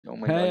Oh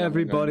my Hey God,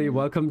 everybody,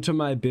 welcome to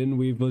my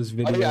BINWEEVILS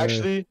video. Oh, yeah,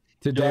 actually,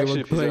 Today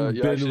we're playing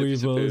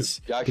BINWEEVILs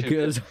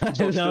because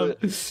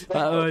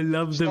I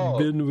love the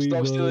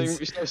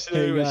BINWEEVILs.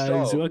 Hey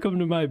guys, welcome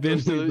to my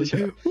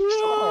BINWEEVILs.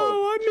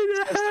 Whoa, I'm in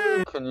the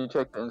head. Can you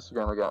check the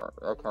Instagram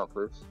account,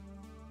 please?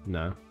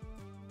 No.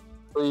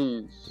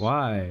 Please.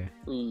 Why?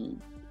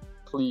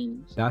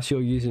 Please. That's your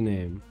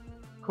username.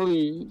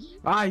 Please.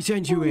 I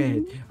sent you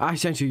it. I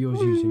sent you your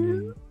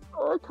username.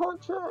 I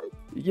can't check.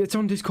 It's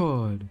on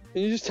Discord.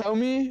 Can you just tell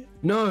me?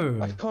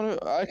 No. I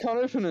can't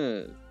open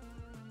it.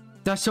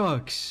 That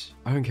sucks.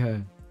 I don't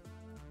care.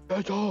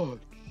 My dog.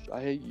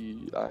 I hate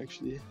you,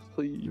 actually.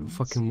 Please. Your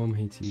fucking mom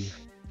hates you.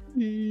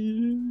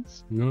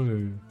 Please.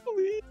 No.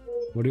 Please.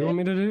 What do you want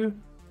me to do?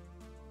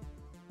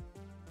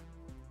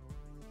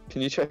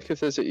 Can you check if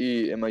there's an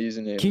E in my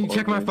username? Can you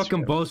check my Instagram?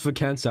 fucking balls for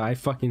cancer? I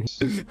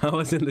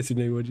wasn't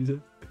listening. What'd you say?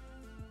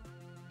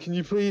 Can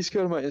you please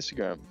go to my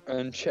Instagram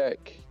and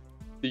check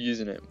the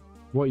username?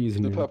 What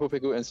username? The Purple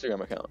Pickle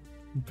Instagram account.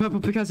 Purple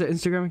Pick has an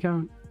Instagram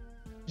account?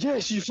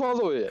 Yes, you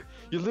follow it.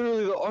 You're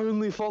literally the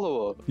only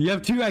follower. You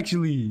have two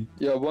actually.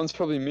 Yeah, one's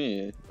probably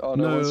me. Oh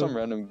no, one's some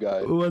random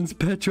guy. One's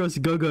Petros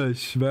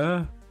Gogosh,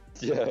 man.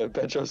 Yeah,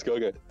 Petros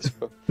Goga.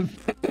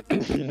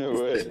 No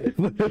way.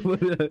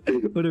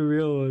 What a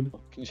real one.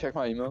 Can you check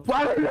my email?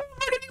 Why the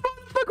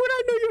fuck would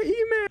I know your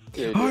email?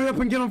 Yeah, hurry up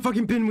and get on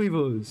fucking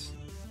BINWEEVILS.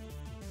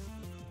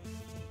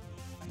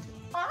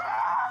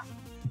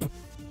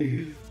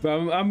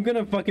 Bro, I'm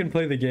gonna fucking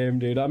play the game,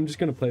 dude. I'm just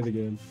gonna play the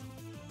game.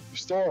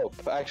 Stop.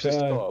 Actually,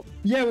 stop.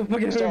 Yeah, well,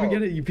 fucking hurry up and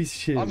get it, you piece of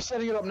shit. I'm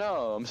setting it up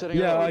now. I'm setting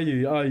it Yeah, up.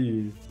 are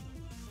you?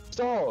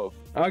 Stop.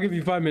 I'll give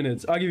you 5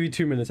 minutes. I'll give you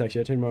 2 minutes,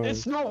 actually. I changed my mind.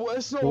 It's not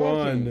working.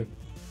 1,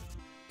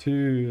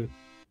 2.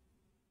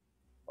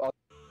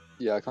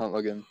 Yeah, I can't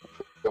log in.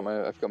 I've got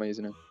my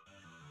username.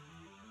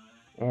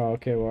 Oh,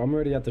 okay. Well, I'm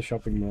already at the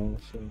shopping mall,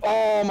 so.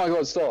 Oh my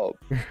God! Stop.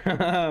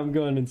 I'm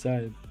going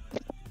inside.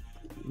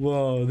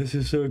 Whoa, this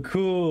is so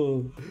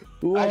cool.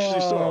 Whoa.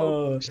 Actually,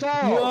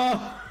 stop. Whoa.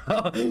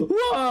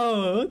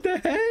 Whoa, what the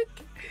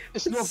heck?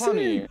 It's not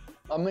funny.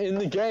 I'm in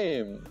the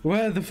game.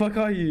 Where the fuck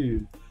are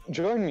you?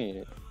 Join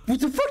me.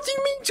 What the fuck do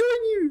you mean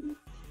join you?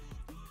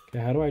 Okay,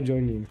 how do I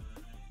join you?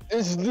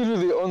 It's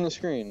literally on the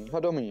screen. How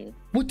dumb are you?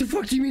 What the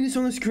fuck do you mean it's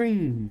on the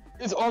screen?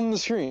 It's on the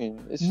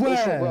screen. It's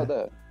where? right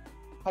there.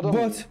 How dumb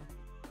are you?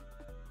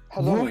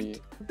 How dumb are you?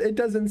 It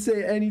doesn't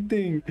say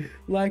anything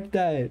like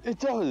that. It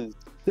does.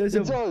 It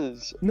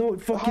does. No,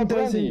 it fucking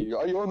doesn't.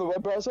 Are you on the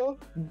web browser?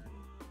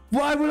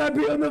 Why would I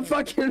be on the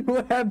fucking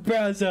web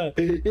browser?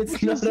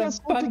 It's not a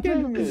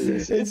fucking.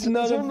 It's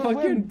not a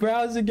fucking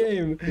browser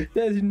game.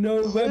 There's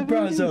no web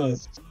browser.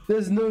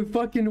 There's no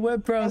fucking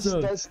web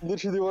browser. That's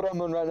literally what I'm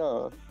on right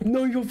now.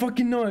 No, you're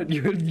fucking not.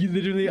 You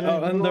literally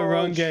are on the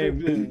wrong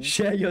game.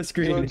 Share your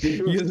screen.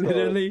 You're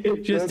literally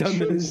just on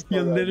the.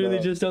 You're literally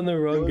just on the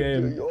wrong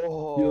game.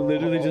 You're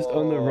literally just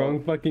on the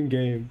wrong fucking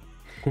game.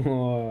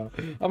 I'm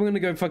gonna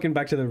go fucking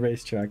back to the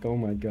racetrack. Oh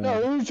my god.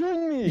 No,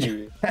 join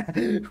me.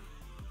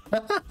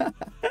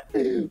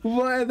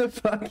 Where the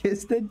fuck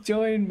is the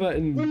join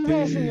button? What are you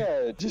laughing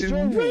at? Just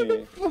join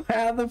me.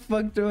 How the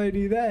fuck do I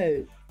do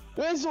that?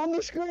 It's on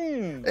the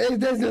screen.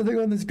 There's nothing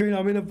on the screen.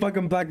 I'm in a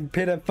fucking black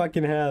pit of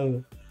fucking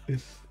hell.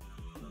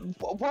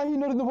 Why are you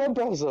not in the web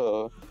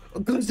browser?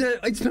 Because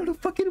it's not a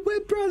fucking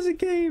web browser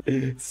game.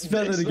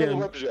 Spell it again. It's not a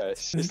web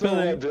address. It's Spell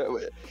not a it.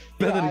 web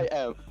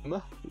address.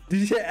 B-I-M. Did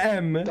you say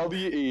M?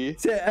 W-E.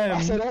 Say M.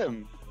 I said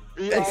M.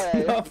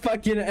 It's not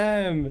fucking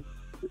M.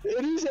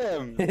 It is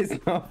M. It's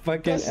not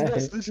fucking M.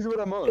 That's literally what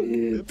I'm on.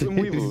 It's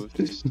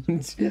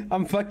BINWEEVILS.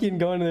 I'm fucking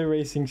going to the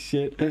racing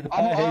shit.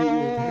 I hate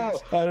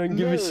you. I don't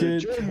give a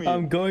shit.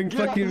 I'm going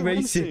fucking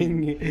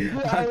racing.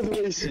 Get out of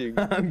the racing.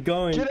 I'm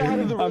going. Get out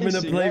of the racing. I'm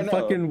gonna play right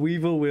fucking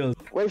Weevil Wheels.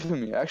 Wait for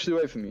me. Actually,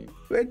 wait for me.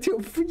 Wait,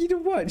 you know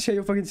what? Share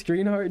your fucking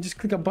screen. Alright, just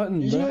click a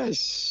button. Bro.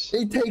 Yes.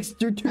 It takes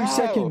 2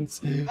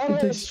 seconds. How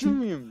do I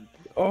stream?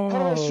 Oh.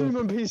 How do I stream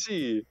on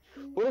PC?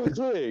 What do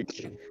I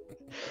click?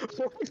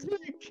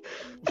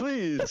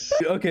 Please.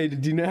 Okay,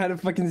 do you know how to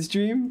fucking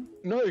stream?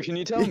 No, can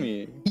you tell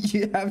me?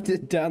 You have to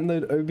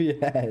download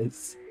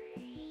OBS.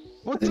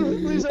 What the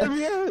hell is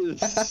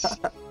OBS?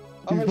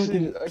 I'm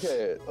actually,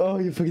 okay. Oh,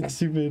 you're fucking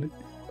stupid.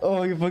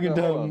 Oh, you're fucking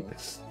dumb.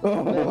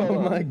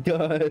 Oh my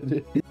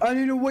god. I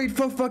need to wait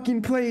for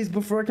fucking plays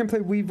before I can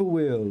play Weevil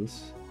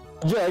Wheels.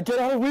 Yeah, get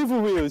out of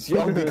Weevil Wheels, you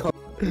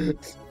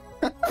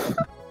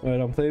Alright,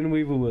 I'm playing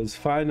Weevil Wheels.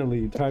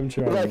 Finally, time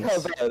trials. Like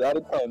how bad? Out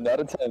of 10, out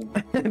of 10.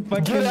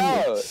 Get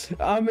out!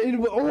 I'm in.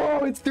 Whoa,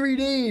 it's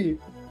 3D!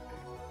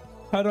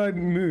 How do I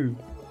move?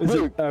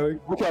 Look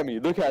at me,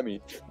 look at me,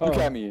 look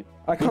at me.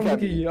 I can't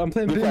look at you. I'm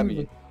playing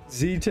BINWEEVILS.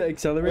 Z to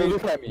accelerate.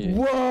 Look at me.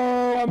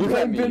 Whoa, I'm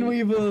playing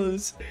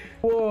BINWEEVILS.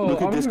 Whoa,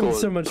 I'm having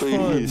so much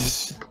fun.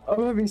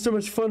 I'm having so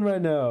much fun right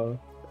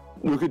now.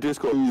 Look at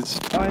Discord. It's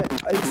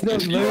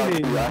not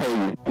loading.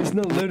 It's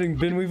not loading.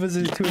 BINWEEVILS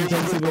is too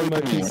intensive on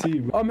my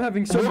PC. I'm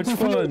having so much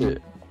fun.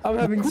 I'm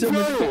having so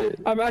much fun.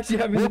 I'm actually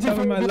having the time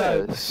of my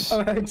life.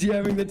 I'm actually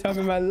having the time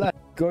of my life.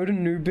 Go to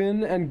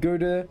Nubin and go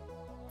to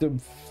the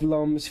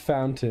Flums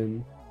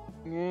Fountain.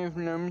 You're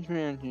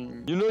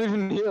not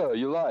even here.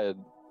 You lied.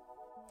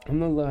 I'm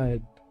not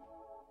lying.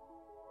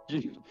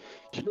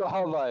 You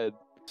are lying.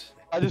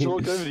 I just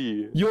walked over to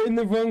you. You're in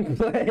the wrong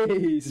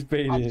place,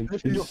 Baden. I'm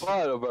sniffing your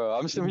bottle, bro.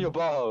 I'm sniffing your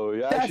bottle.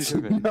 You're actually That's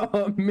sniffing.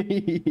 not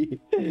me.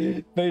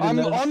 Baden, I'm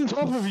on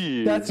top of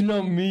you. That's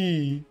not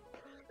me.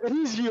 It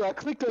is you. I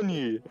clicked on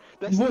you.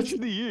 That's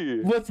literally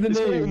you. What's the It's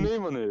got your name?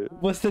 name on it.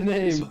 What's the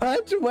name?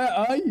 What? Where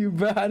are you,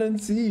 bro? I don't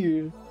see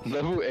you.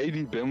 Level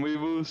 80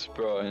 BINWEEVILS?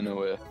 Bro, I know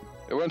where.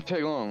 It won't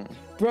take long.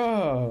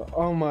 Bro,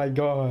 oh my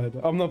god.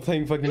 I'm not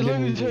playing fucking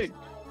BINWEEVILS.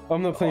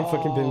 I'm not playing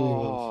fucking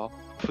BINWEEVILs.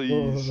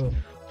 Please. Oh.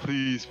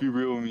 Please, be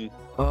real with me.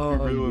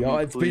 Oh,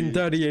 it's been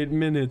 38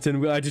 minutes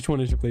and I just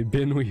wanted to play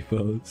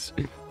BINWEEVILs.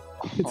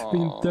 It's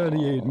been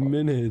 38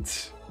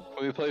 minutes.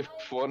 Will we play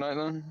Fortnite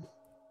then?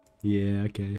 Yeah, okay.